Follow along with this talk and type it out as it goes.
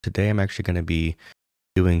Today I'm actually going to be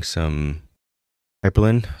doing some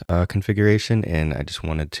Hyprland configuration, and I just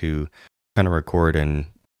wanted to kind of record and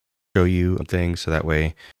show you things so that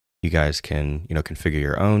way you guys can, configure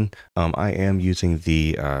your own. I am using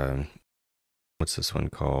the, what's this one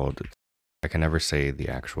called? I can never say the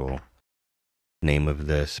actual name of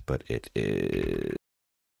this, but it is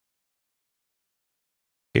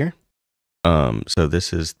here. So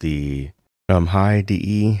this is the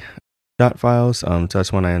HyDE dot files. So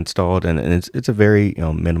that's one I installed, and it's a very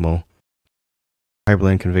minimal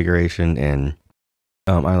Hyprland configuration, and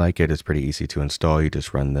I like it. It's pretty easy to install. You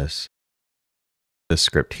just run this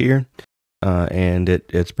script here, and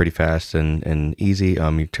it's pretty fast and easy.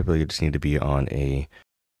 You typically just need to be on a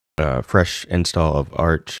fresh install of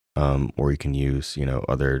Arch, or you can use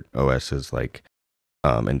other OSs like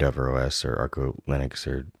Endeavor OS or Arco Linux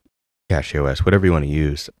or Cache OS, whatever you want to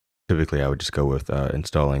use. Typically, I would just go with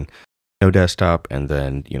installing no desktop and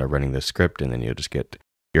then running the script, and then you'll just get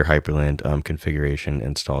your Hyprland configuration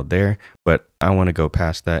installed there. But I want to go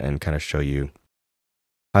past that and kind of show you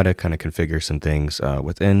how to kind of configure some things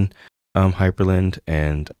within Hyprland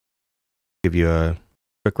and give you a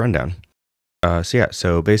quick rundown.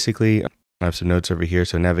 So basically I have some notes over here.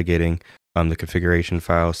 So navigating the configuration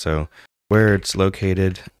file, so where it's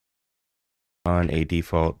located on a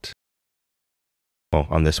default, well,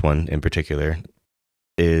 on this one in particular,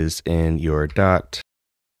 is in your .config,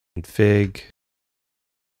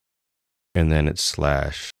 and then it's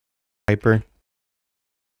 /hyper.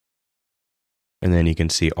 And then you can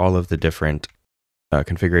see all of the different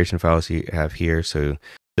configuration files you have here. So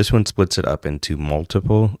this one splits it up into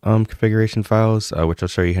multiple configuration files, which I'll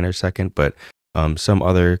show you in a second. But some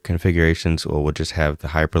other configurations will just have the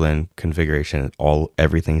Hyprland configuration,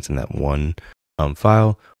 everything's in that one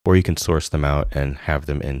file, or you can source them out and have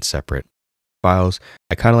them in separate files.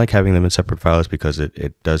 I kind of like having them in separate files because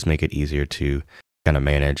it does make it easier to kind of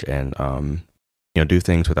manage and do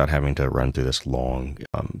things without having to run through this long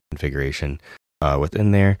configuration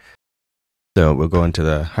within there. So we'll go into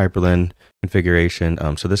the Hyprland configuration.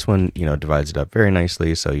 So this one divides it up very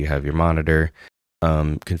nicely. So you have your monitor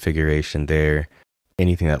configuration there.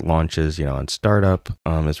 Anything that launches on startup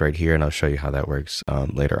is right here, and I'll show you how that works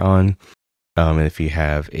later on. And if you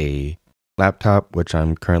have a laptop, which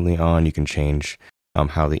I'm currently on, you can change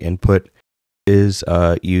how the input is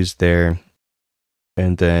used there.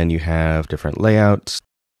 And then you have different layouts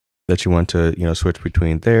that you want to switch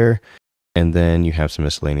between there. And then you have some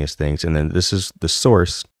miscellaneous things. And then this is the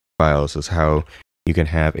source files, is how you can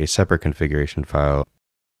have a separate configuration file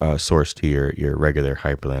sourced to your regular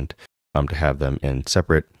Hyprland to have them in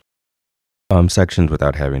separate sections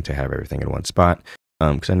without having to have everything in one spot.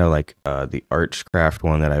 Because I know like the Archcraft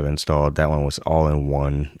one that I've installed, that one was all in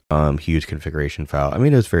one huge configuration file. I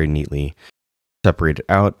mean, it was very neatly separated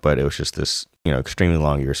out, but it was just this extremely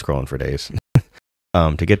long. You were scrolling for days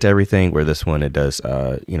to get to everything. Where this one, it does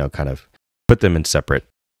kind of put them in separate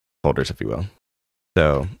folders, if you will.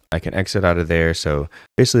 So I can exit out of there. So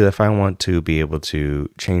basically, if I want to be able to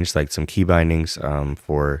change like some key bindings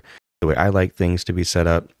for the way I like things to be set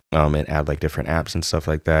up, and add like different apps and stuff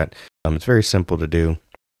like that, it's very simple to do.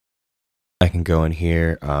 I can go in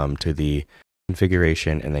here to the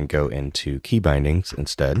configuration and then go into key bindings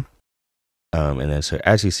instead. And then so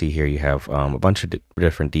as you see here, you have a bunch of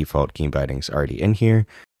different default key bindings already in here.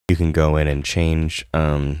 You can go in and change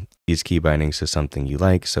these key bindings to something you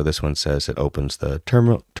like. So this one says it opens the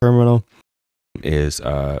terminal is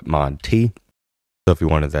mod T. So if you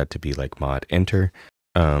wanted that to be like mod enter,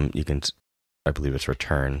 you can, I believe it's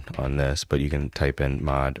return on this, but you can type in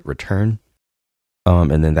mod return,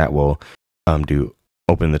 and then that will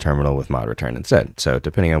open the terminal with mod return instead. So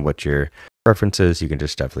depending on what your preference is, you can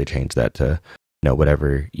just definitely change that to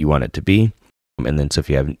whatever you want it to be. And then so if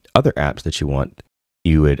you have other apps that you want,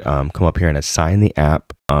 you would come up here and assign the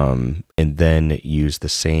app, and then use the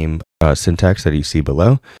same syntax that you see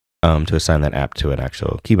below to assign that app to an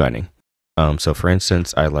actual key binding. So for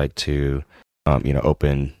instance, I like to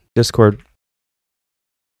open Discord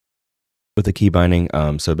with a key binding.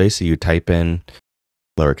 So basically you type in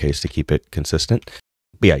lowercase to keep it consistent.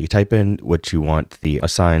 But yeah, you type in what you want the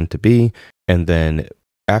assign to be, and then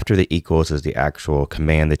after the equals is the actual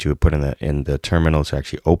command that you would put in the terminal to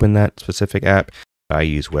actually open that specific app. I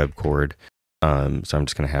use webcord, so I'm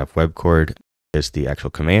just going to have webcord is the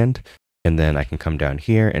actual command, and then I can come down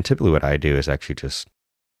here, and typically what I do is actually just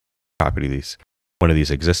copy one of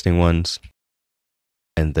these existing ones,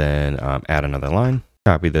 and then add another line,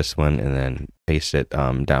 copy this one, and then paste it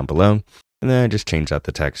down below, and then I just change out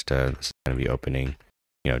the text to this is going to be opening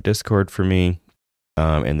Discord for me,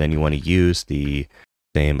 and then you want to use the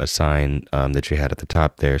same assign that you had at the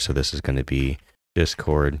top there. So this is going to be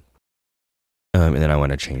Discord. And then I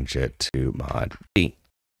want to change it to mod D.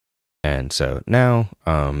 And so now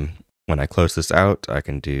when I close this out, I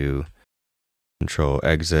can do control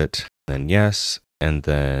exit, then yes. And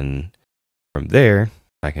then from there,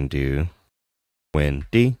 I can do win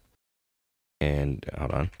D. And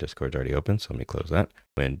hold on, Discord's already open, so let me close that.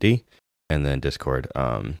 Win D. And then Discord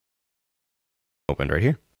opened right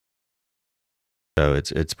here. So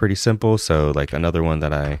it's pretty simple. So like another one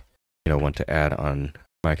that I want to add on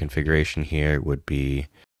my configuration here would be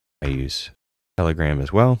I use Telegram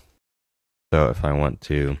as well. So if I want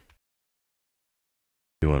to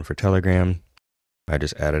do one for Telegram, I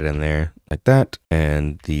just add it in there like that.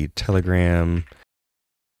 And the Telegram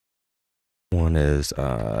one is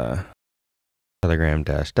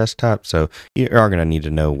Telegram-desktop. So you are going to need to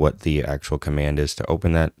know what the actual command is to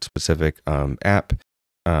open that specific app,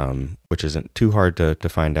 which isn't too hard to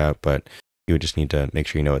find out, but you would just need to make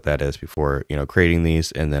sure you know what that is before creating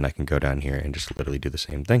these. And then I can go down here and just literally do the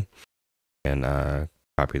same thing and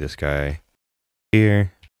copy this guy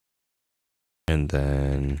here, and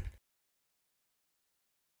then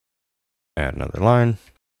add another line,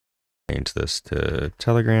 change this to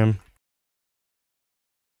Telegram,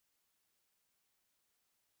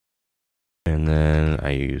 and then I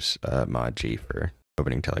use mod G for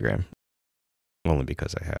opening Telegram, only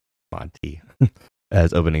because I have mod T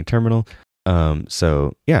as opening terminal.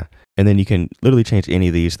 So yeah, and then you can literally change any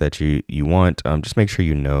of these that you want. Just make sure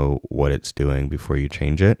you know what it's doing before you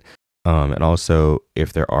change it. And also,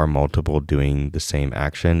 if there are multiple doing the same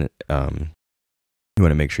action, you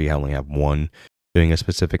want to make sure you only have one doing a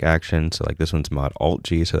specific action. So like this one's mod Alt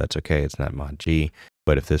G, so that's okay. It's not mod G.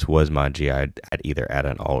 But if this was mod G, I'd either add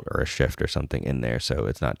an Alt or a Shift or something in there, so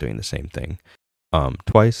it's not doing the same thing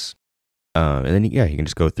twice. And then yeah, you can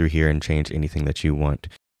just go through here and change anything that you want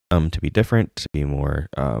to be different, to be more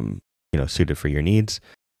suited for your needs.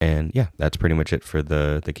 And yeah, that's pretty much it for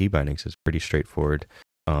the key bindings. It's pretty straightforward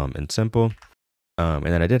and simple. And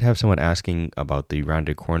then I did have someone asking about the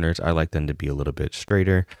rounded corners. I like them to be a little bit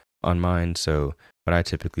straighter on mine. So what I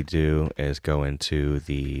typically do is go into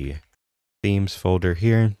the themes folder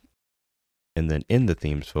here, and then in the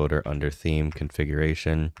themes folder under theme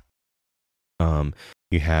configuration,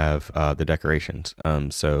 you have the decorations.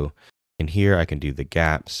 So in here I can do the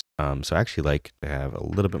gaps. So I actually like to have a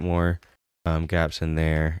little bit more gaps in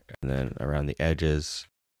there, and then around the edges.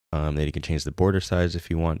 Then you can change the border size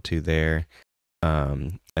if you want to there.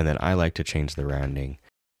 And then I like to change the rounding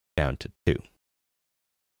down to 2.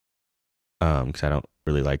 Because I don't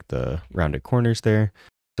really like the rounded corners there.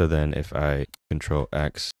 So then if I Control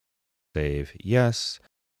X, save yes,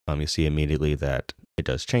 you see immediately that it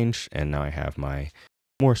does change. And now I have my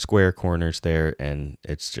more square corners there, and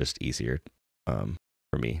it's just easier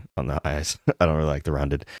for me on the eyes. I don't really like the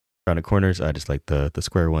rounded corners. I just like the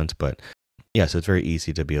square ones. But yeah, so it's very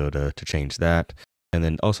easy to be able to change that. And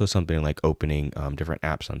then also something like opening different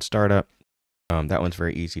apps on startup. That one's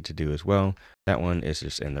very easy to do as well. That one is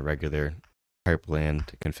just in the regular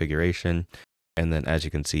Hyprland configuration. And then as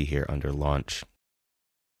you can see here under launch,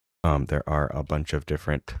 there are a bunch of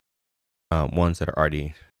different ones that are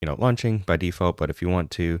already launching by default. But if you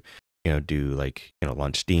want to do like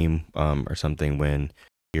launch Steam or something when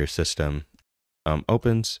your system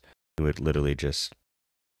opens, you would literally just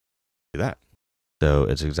do that. So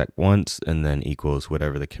it's exec once and then equals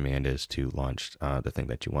whatever the command is to launch the thing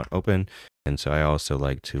that you want open. And so I also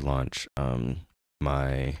like to launch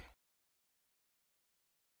my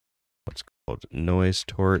what's called noise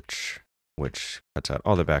torch, which cuts out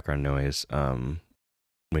all the background noise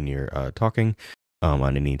when you're talking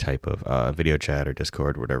on any type of video chat or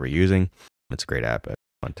Discord, whatever you're using. It's a great app. If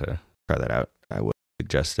you want to try that out, I would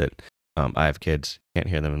suggest it. I have kids, can't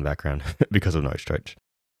hear them in the background because of noise torch.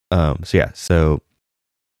 So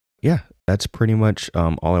yeah, that's pretty much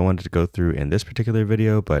all I wanted to go through in this particular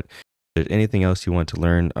video. But if there's anything else you want to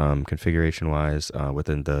learn configuration-wise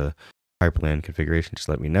within the Hyprland configuration, just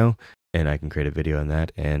let me know, and I can create a video on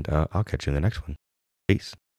that, and I'll catch you in the next one. Peace.